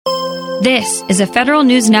This is a Federal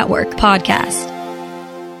News Network podcast.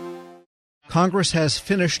 Congress has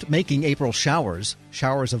finished making April showers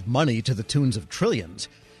of money to the tunes of trillions.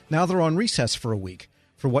 Now they're on recess for a week.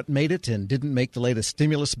 For what made it and didn't make the latest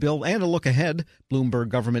stimulus bill and a look ahead, Bloomberg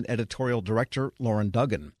Government Editorial Director Lauren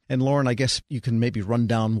Duggan. And Lauren, I guess you can maybe run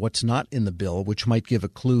down what's not in the bill, which might give a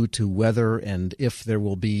clue to whether and if there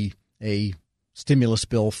will be a Stimulus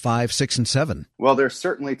Bill 5, 6, and 7. Well, there's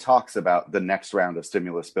certainly talks about the next round of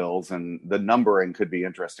stimulus bills, and the numbering could be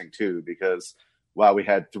interesting too, because while we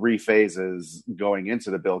had 3 phases going into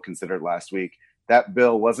the bill considered last week, that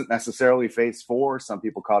bill wasn't necessarily phase 4. Some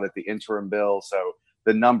people called it the interim bill. So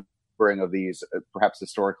the numbering of these, perhaps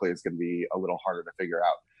historically, is going to be a little harder to figure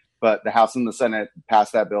out. But the House and the Senate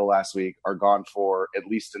passed that bill last week, are gone for at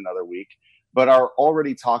least another week, but are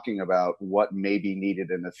already talking about what may be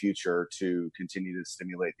needed in the future to continue to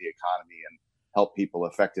stimulate the economy and help people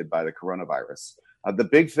affected by the coronavirus. The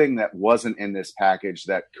big thing that wasn't in this package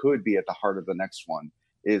that could be at the heart of the next one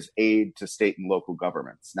is aid to state and local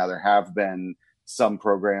governments. Now, there have been some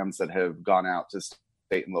programs that have gone out to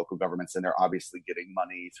state and local governments, and they're obviously getting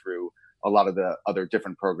money through a lot of the other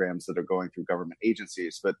different programs that are going through government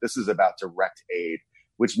agencies. But this is about direct aid,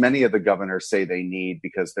 which many of the governors say they need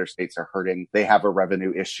because their states are hurting. They have a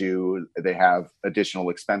revenue issue. They have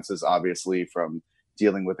additional expenses, obviously, from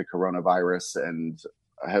dealing with the coronavirus, and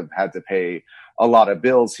have had to pay a lot of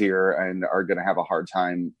bills here and are going to have a hard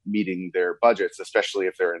time meeting their budgets, especially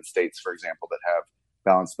if they're in states, for example, that have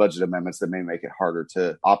balanced budget amendments that may make it harder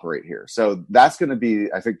to operate here. So that's going to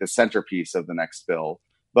be, I think, the centerpiece of the next bill,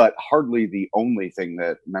 but hardly the only thing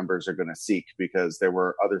that members are going to seek, because there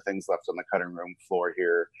were other things left on the cutting room floor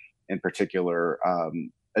here, in particular,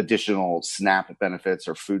 additional SNAP benefits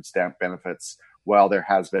or food stamp benefits. While there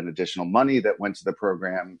has been additional money that went to the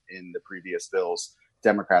program in the previous bills,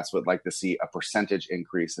 Democrats would like to see a percentage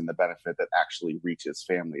increase in the benefit that actually reaches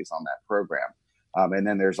families on that program. And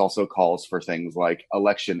then there's also calls for things like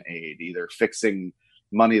election aid, either fixing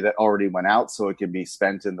money that already went out so it can be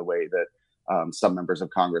spent in the way that some members of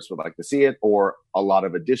Congress would like to see it, or a lot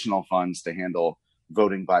of additional funds to handle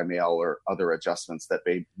voting by mail or other adjustments that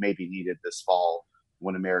may be needed this fall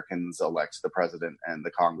when Americans elect the president and the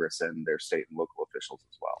Congress and their state and local officials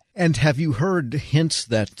as well. And have you heard hints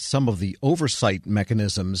that some of the oversight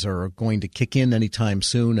mechanisms are going to kick in anytime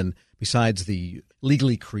soon? And besides the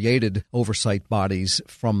legally created oversight bodies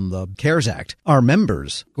from the CARES Act, are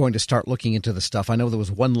members going to start looking into the stuff? I know there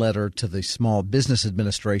was one letter to the Small Business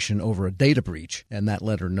Administration over a data breach, and that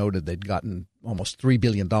letter noted they'd gotten almost $3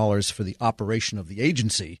 billion for the operation of the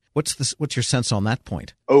agency. What's your sense on that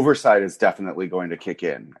point? Oversight is definitely going to kick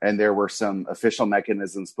in. And there were some official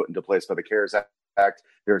mechanisms put into place by the CARES Act.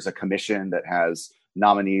 There's a commission that has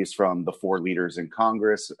nominees from the 4 leaders in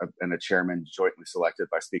Congress and a chairman jointly selected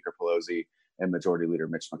by Speaker Pelosi and Majority Leader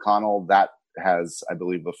Mitch McConnell. That has, I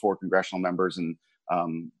believe, the 4 congressional members, and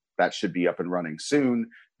that should be up and running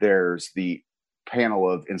soon. There's the panel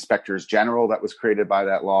of inspectors general that was created by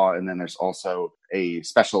that law, and then there's also a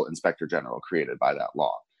special inspector general created by that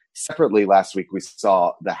law. Separately, last week, we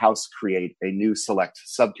saw the House create a new select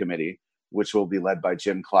subcommittee, which will be led by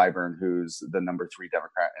Jim Clyburn, who's the number 3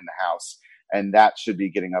 Democrat in the House. And that should be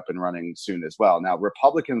getting up and running soon as well. Now,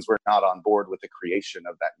 Republicans were not on board with the creation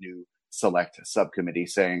of that new select subcommittee,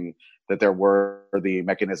 saying that there were the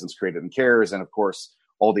mechanisms created in CARES. And of course,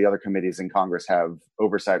 all the other committees in Congress have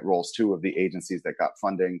oversight roles too of the agencies that got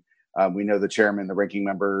funding. We know the chairman, the ranking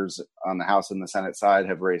members on the House and the Senate side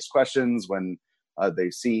have raised questions when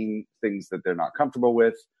they've seen things that they're not comfortable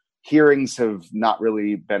with. Hearings have not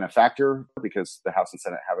really been a factor because the House and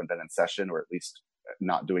Senate haven't been in session, or at least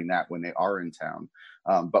not doing that when they are in town.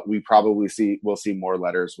 But we probably will see more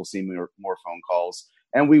letters, we'll see more phone calls,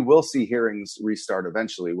 and we will see hearings restart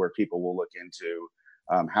eventually, where people will look into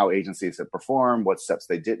how agencies have performed, what steps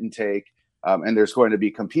they didn't take. And there's going to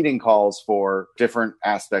be competing calls for different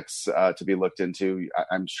aspects to be looked into.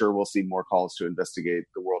 I'm sure we'll see more calls to investigate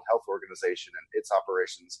the World Health Organization and its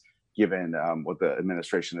operations, given what the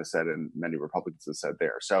administration has said and many Republicans have said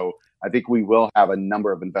there. So I think we will have a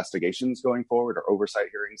number of investigations going forward, or oversight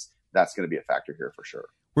hearings. That's going to be a factor here for sure.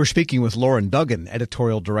 We're speaking with Lauren Duggan,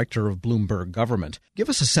 editorial director of Bloomberg Government. Give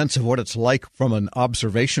us a sense of what it's like from an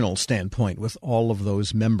observational standpoint with all of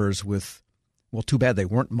those members with, well, too bad they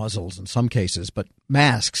weren't muzzles in some cases, but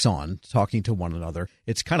masks on, talking to one another.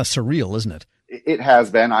 It's kind of surreal, isn't it? It has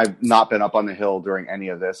been. I've not been up on the Hill during any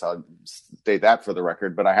of this. I'll state that for the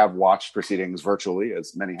record, but I have watched proceedings virtually,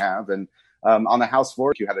 as many have. And on the House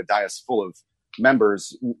floor, you had a dais full of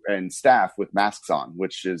members and staff with masks on,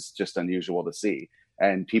 which is just unusual to see,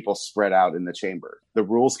 and people spread out in the chamber. The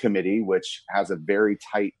Rules Committee, which has a very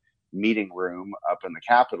tight meeting room up in the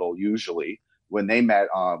Capitol usually. When they met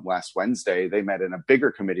last Wednesday, they met in a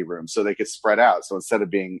bigger committee room so they could spread out. So instead of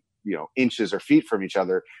being, inches or feet from each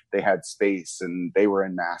other, they had space and they were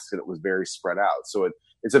in masks and it was very spread out. So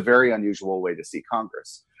it's a very unusual way to see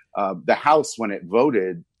Congress. The House, when it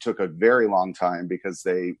voted, took a very long time because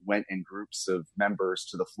they went in groups of members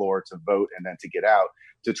to the floor to vote and then to get out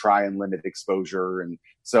to try and limit exposure. And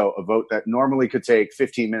so a vote that normally could take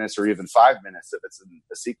 15 minutes or even 5 minutes if it's in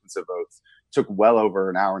a sequence of votes took well over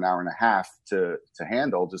an hour and a half to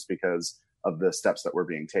handle just because of the steps that were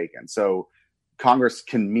being taken. So Congress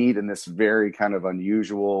can meet in this very kind of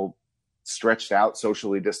unusual, stretched out,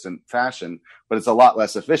 socially distant fashion, but it's a lot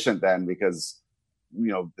less efficient then because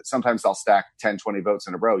sometimes they'll stack 10, 20 votes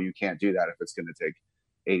in a row. You can't do that if it's going to take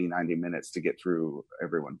 80, 90 minutes to get through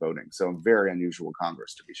everyone voting. So very unusual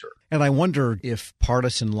Congress, to be sure. And I wonder if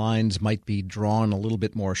partisan lines might be drawn a little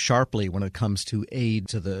bit more sharply when it comes to aid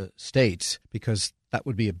to the states, because that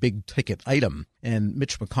would be a big ticket item. And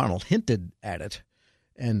Mitch McConnell hinted at it.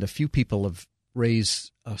 And a few people have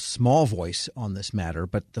raised a small voice on this matter.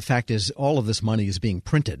 But the fact is, all of this money is being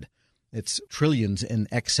printed. It's trillions in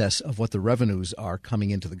excess of what the revenues are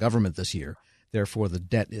coming into the government this year. Therefore, the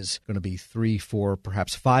debt is going to be 3, 4,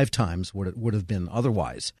 perhaps 5 times what it would have been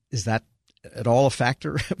otherwise. Is that at all a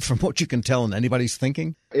factor from what you can tell in anybody's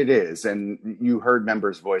thinking? It is. And you heard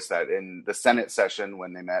members voice that in the Senate session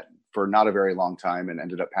when they met for not a very long time and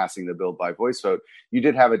ended up passing the bill by voice vote. You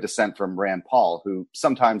did have a dissent from Rand Paul, who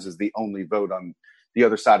sometimes is the only vote on the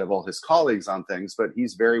other side of all his colleagues on things, but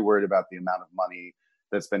he's very worried about the amount of money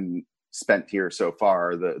that's been spent here so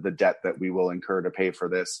far, the debt that we will incur to pay for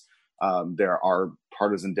this. There are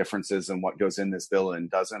partisan differences in what goes in this bill and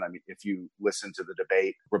doesn't. I mean, if you listen to the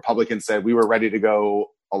debate, Republicans said we were ready to go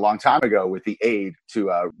a long time ago with the aid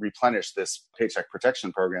to replenish this Paycheck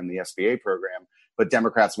Protection Program, the SBA program, but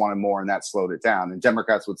Democrats wanted more and that slowed it down. And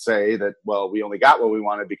Democrats would say that, well, we only got what we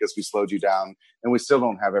wanted because we slowed you down and we still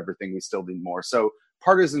don't have everything. We still need more. So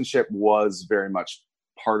partisanship was very much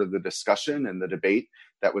part of the discussion and the debate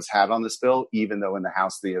that was had on this bill, even though in the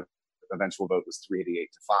House, the eventual vote was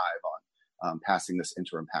 388 to 5 on passing this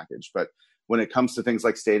interim package. But when it comes to things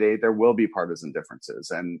like state aid, there will be partisan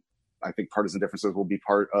differences. And I think partisan differences will be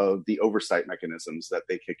part of the oversight mechanisms that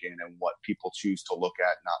they kick in and what people choose to look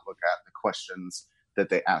at, not look at, the questions that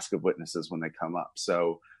they ask of witnesses when they come up.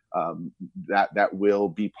 So that will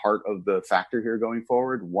be part of the factor here going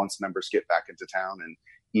forward once members get back into town, and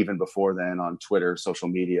even before then on Twitter, social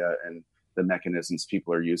media, and the mechanisms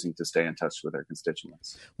people are using to stay in touch with their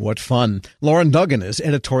constituents. What fun. Lauren Duggan is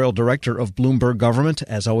editorial director of Bloomberg Government.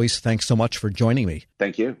 As always, thanks so much for joining me.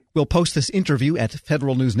 Thank you. We'll post this interview at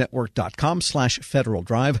federalnewsnetwork.com/Federal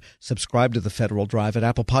Drive. Subscribe to the Federal Drive at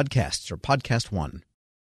Apple Podcasts or Podcast One.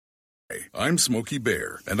 Hey, I'm Smokey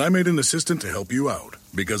Bear, and I made an assistant to help you out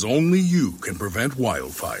because only you can prevent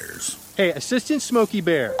wildfires. Hey, Assistant Smokey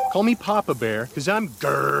Bear. Call me Papa Bear because I'm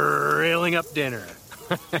grilling up dinner.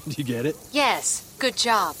 Do you get it? Yes, good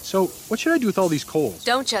job. So, what should I do with all these coals?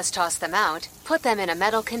 Don't just toss them out. Put them in a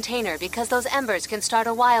metal container because those embers can start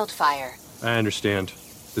a wildfire. I understand.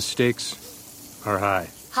 The stakes are high.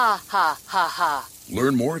 Ha, ha, ha, ha.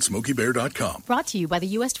 Learn more at SmokeyBear.com. Brought to you by the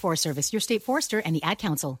U.S. Forest Service, your state forester, and the Ad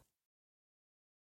Council.